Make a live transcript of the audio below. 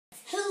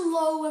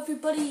Hello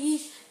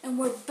everybody, and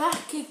we're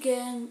back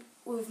again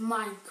with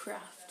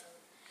Minecraft.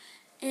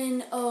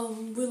 And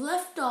we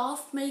left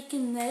off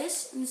making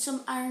this and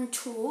some iron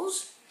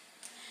tools.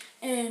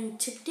 And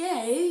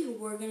today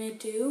we're gonna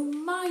do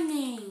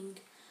mining.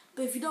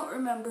 But if you don't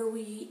remember,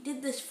 we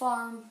did this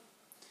farm.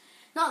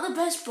 Not the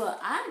best, but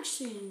I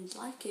actually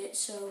like it.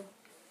 So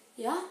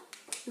yeah,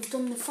 we've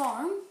done the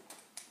farm.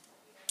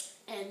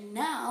 And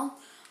now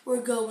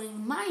we're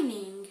going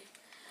mining.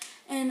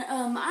 And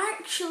I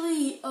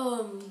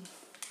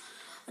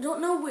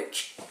don't know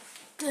which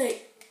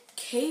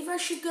cave I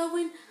should go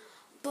in,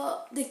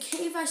 but the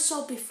cave I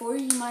saw before,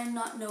 you might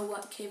not know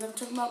what cave I'm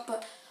talking about,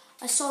 but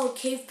I saw a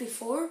cave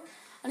before.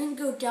 I didn't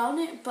go down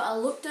it, but I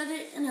looked at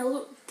it and it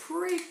looked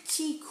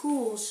pretty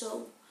cool.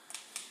 So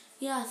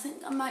yeah, I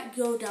think I might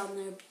go down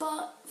there.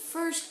 But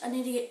first I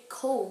need to get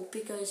coal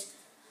because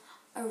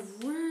I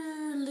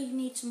really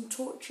need some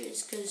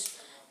torches, because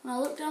when I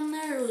looked down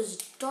there it was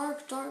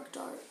dark.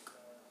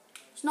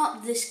 It's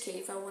not this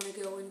cave I want to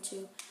go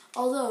into,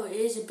 although it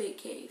is a big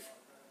cave.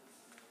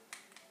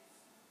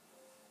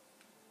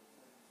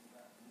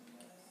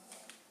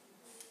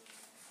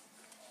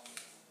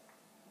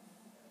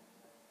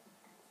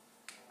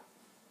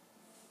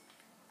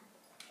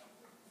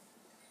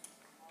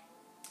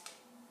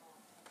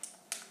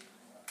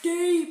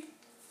 Deep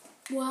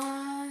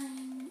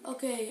wine.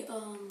 Okay,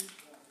 I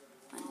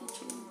need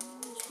to.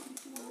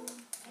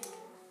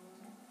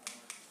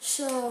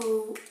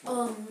 So,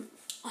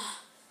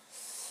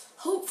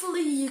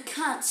 hopefully you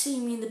can't see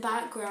me in the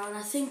background.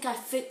 I think I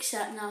fixed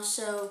that now,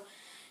 so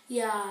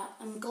yeah,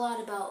 I'm glad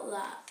about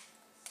that.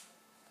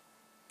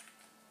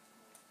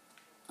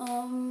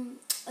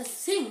 I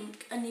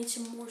think I need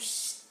some more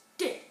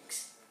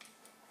sticks.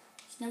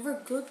 It's never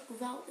good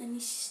without any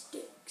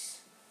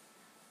sticks.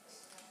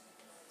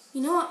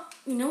 You know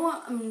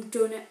what? I'm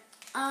doing it.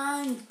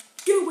 I've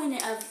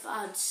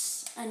had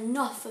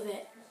enough of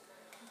it.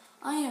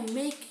 I am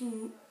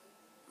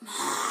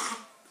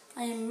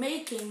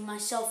making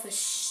myself a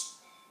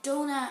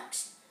stone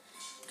axe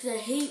because I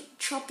hate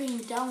chopping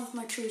down with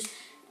my trees.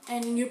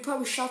 And you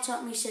probably shout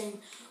at me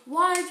saying,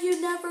 "Why have you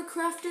never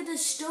crafted a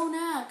stone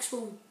axe?"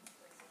 Well,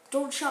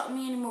 don't shout at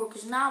me anymore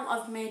because now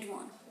I've made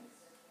one.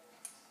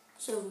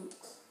 So,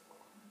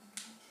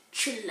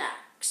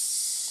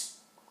 chillax.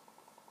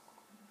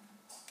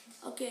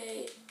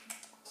 Okay,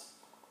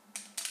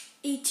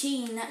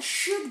 18. That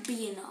should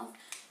be enough.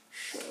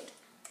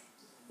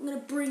 I'm gonna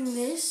bring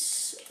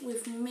this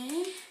with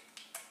me.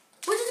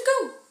 Where did it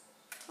go?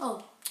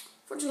 Oh,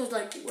 first I was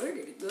like, where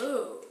did it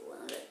go?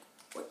 I was like,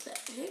 what the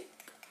heck?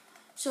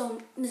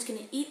 So I'm just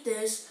gonna eat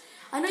this.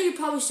 I know you're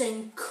probably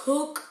saying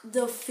cook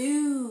the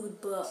food,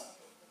 but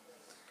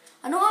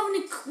I don't have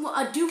any. Well,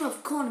 I do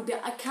have corn,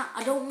 but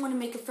I don't want to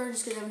make a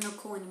furnace because I have no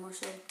coal anymore.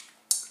 So,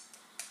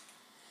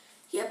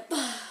 yep.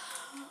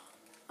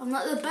 I'm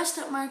not the best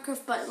at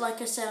Minecraft, but like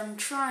I said, I'm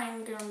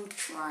trying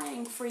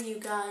for you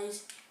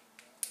guys.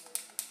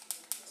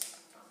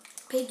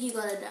 Pig, you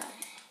gotta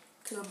die,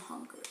 because I'm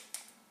hungry.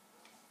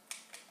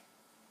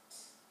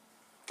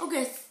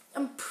 Okay,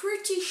 I'm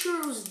pretty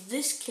sure it was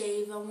this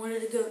cave I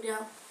wanted to go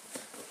down.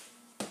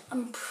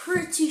 I'm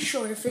pretty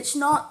sure. If it's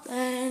not,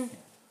 then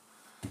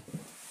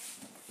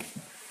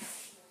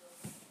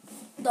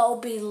that'll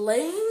be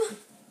lame.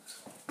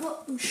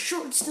 But I'm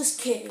sure it's this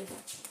cave.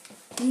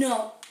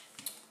 No.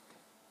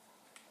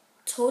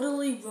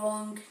 Totally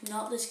wrong,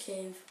 not this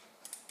cave.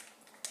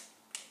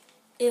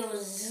 It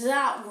was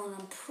that one,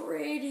 I'm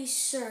pretty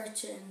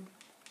certain.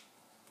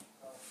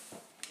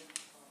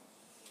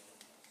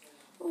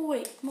 Oh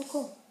wait, more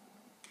coal.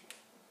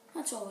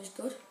 That's always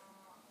good.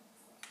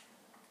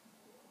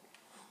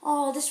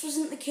 Oh, this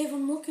wasn't the cave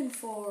I'm looking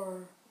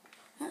for.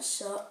 That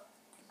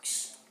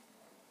sucks.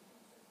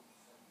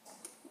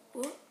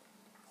 What?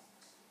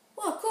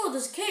 Oh, cool,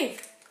 there's a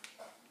cave.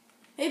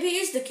 Maybe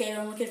it is the cave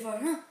I'm looking for,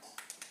 huh?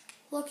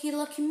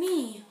 Lucky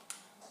me.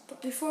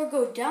 But before I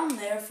go down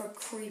there for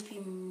creepy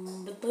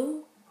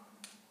boo.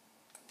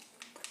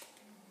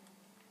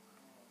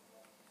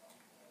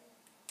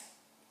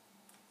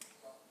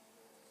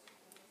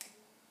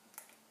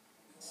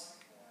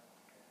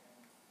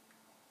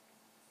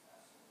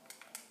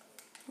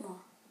 Oh.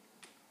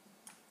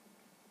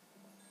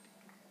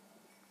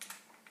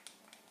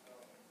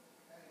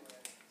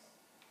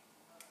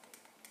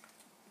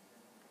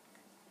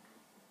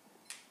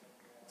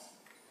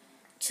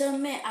 To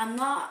admit, I'm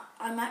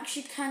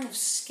actually kind of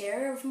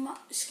scared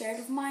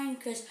of mine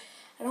because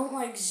I don't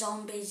like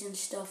zombies and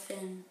stuff.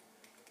 And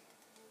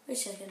wait a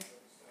second.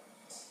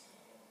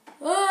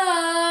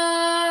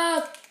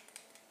 Ah!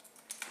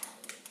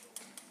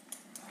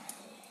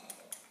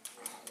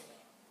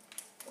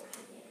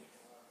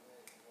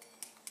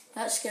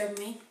 That scared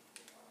me.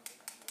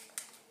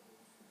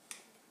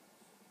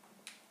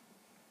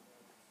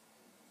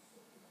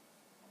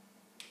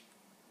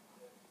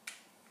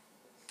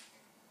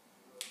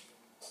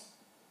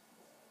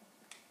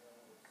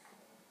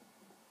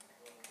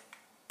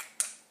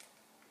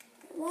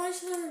 Why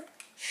is there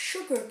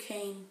sugar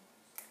cane?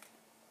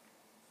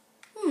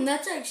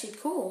 That's actually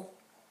cool.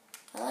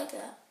 I like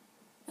that.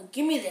 Now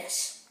give me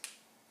this.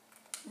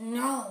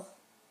 No.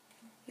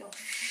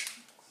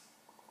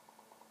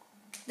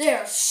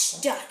 They're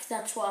stuck.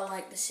 That's what I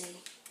like to see.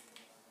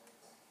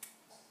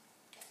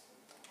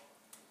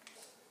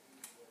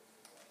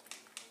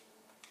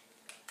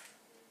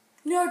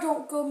 No,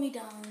 don't go me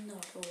down the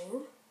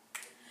hole.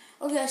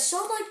 Okay, I saw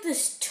like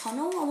this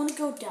tunnel. I want to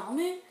go down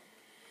it.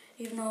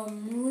 Even though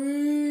I'm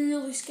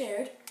really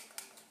scared,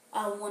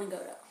 I want to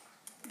go down.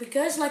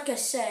 Because like I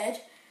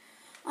said,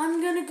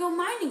 I'm going to go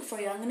mining for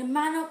you. I'm going to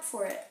man up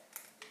for it.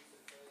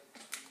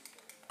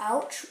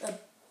 Ouch. I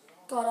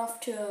got off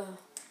to a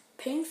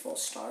painful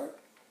start.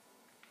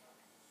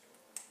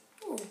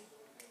 Oh,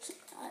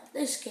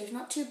 this cave's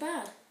not too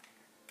bad.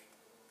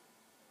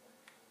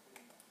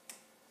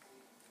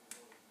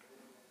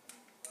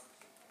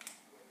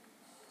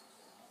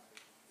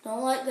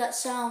 Don't like that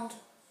sound.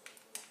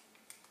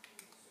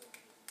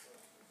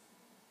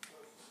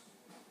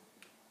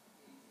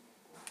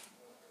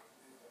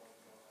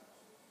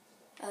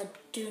 I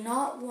do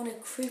not want a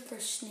creeper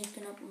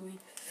sneaking up on me.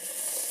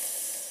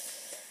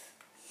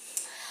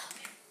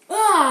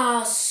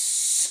 Ah,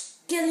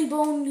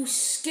 Skellybone, you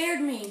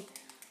scared me.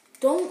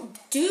 Don't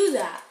do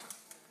that.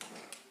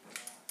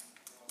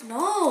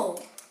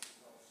 No.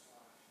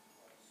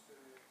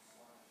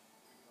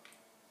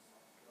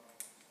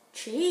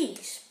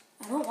 Jeez.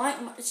 I don't like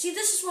see,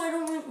 this is why I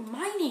don't like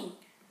mining.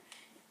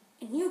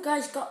 And you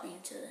guys got me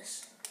into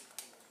this.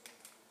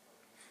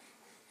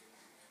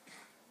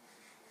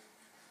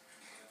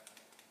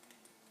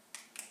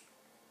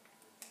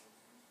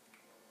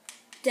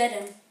 Dead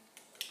end.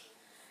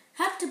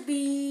 Had to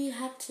be.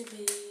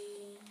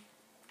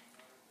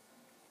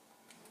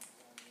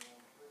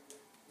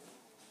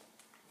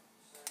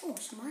 Oh,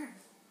 some iron.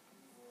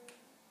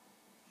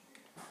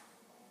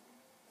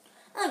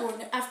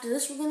 After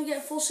this, we're going to get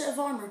a full set of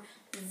armor.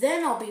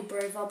 Then I'll be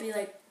brave. I'll be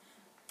like,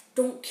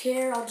 don't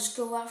care. I'll just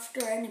go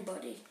after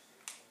anybody.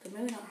 But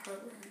maybe not her.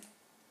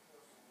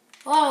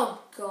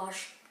 Oh,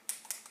 gosh.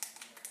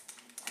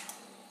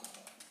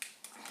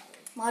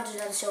 I just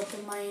had to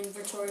open my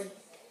inventory.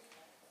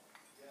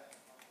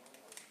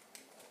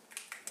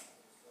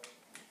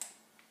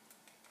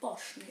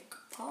 Boschnik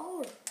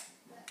power.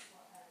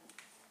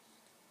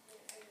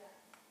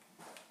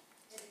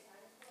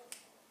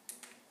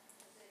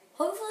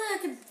 Hopefully I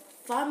can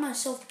find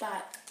myself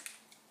back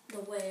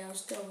the way I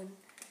was going.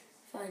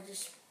 If I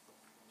just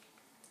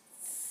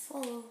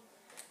follow.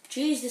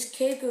 Jeez, this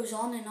cave goes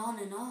on and on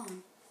and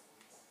on.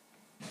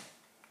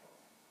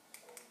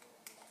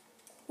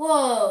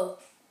 Whoa.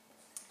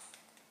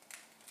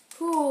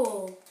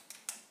 Cool.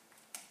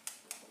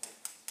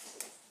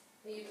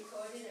 Are you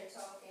recording or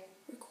talking?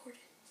 Recording.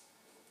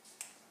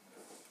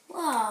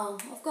 Wow,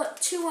 I've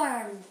got 2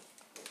 iron.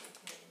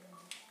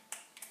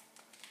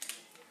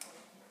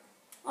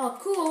 Oh,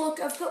 cool, look,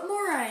 I've got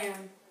more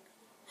iron.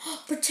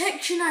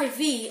 Protection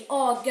IV.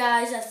 Oh,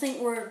 guys, I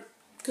think we're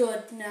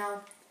good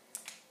now.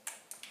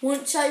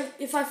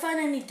 If I find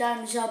any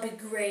diamonds, that'll be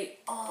great.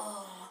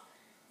 Oh,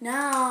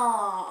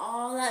 now.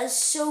 Oh, that is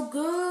so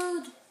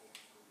good.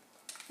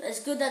 That's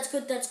good, that's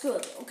good, that's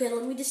good. Okay,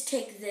 let me just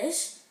take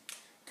this,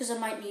 because I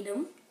might need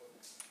them.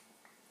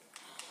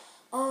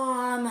 Oh,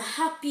 I'm a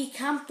happy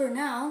camper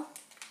now.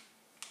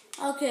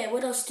 Okay,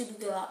 what else do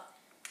we got?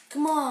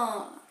 Come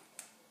on.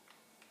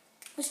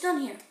 What's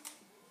down here?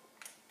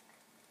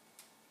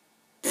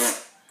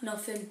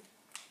 Nothing.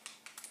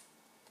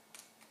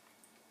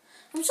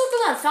 I'm so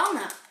glad I found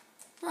that.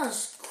 That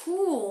was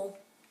cool.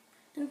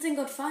 Didn't think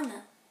I'd find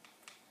that.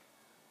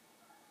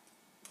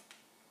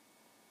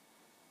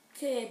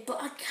 Okay, but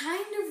I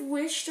kind of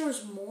wish there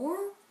was more.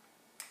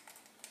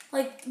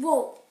 Like,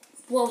 well,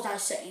 what was I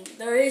saying?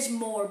 There is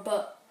more,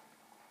 but...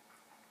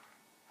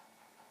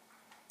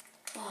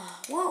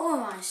 what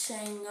am I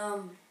saying?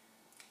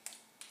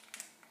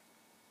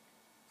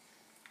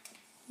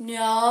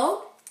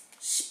 No,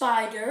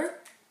 spider,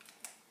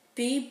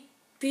 be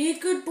a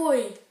good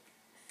boy.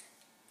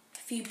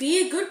 If you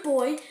be a good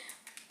boy,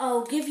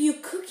 I'll give you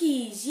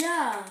cookies.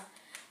 Yeah,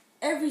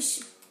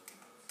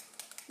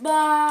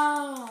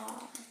 bah.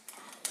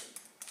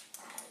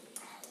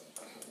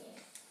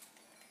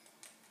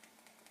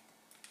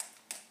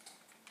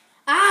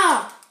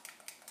 Ah!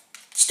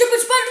 Stupid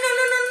spider! No,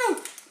 no, no,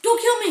 no!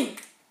 Don't kill me!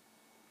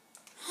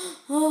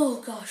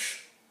 Oh gosh.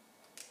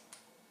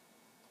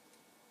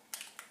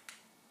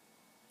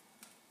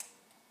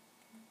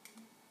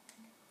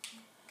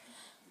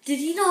 Did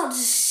he not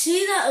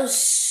see that? It was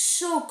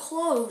so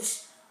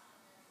close.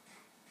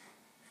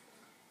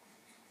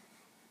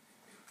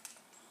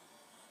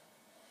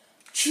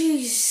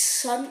 Jeez,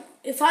 son.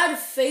 If I had a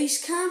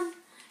face cam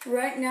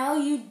right now,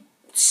 you'd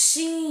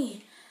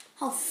see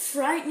how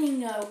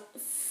frightening I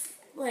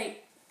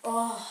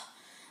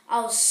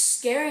was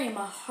scary and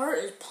my heart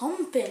is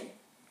pumping.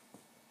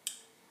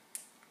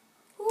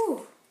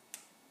 Whew.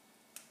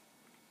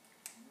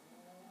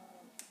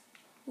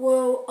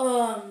 Well,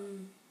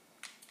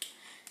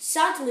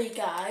 sadly,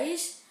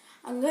 guys,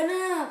 I'm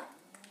gonna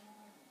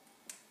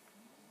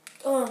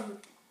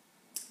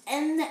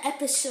end the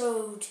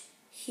episode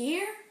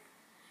here,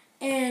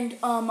 and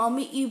I'll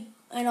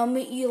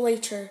meet you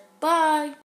later. Bye.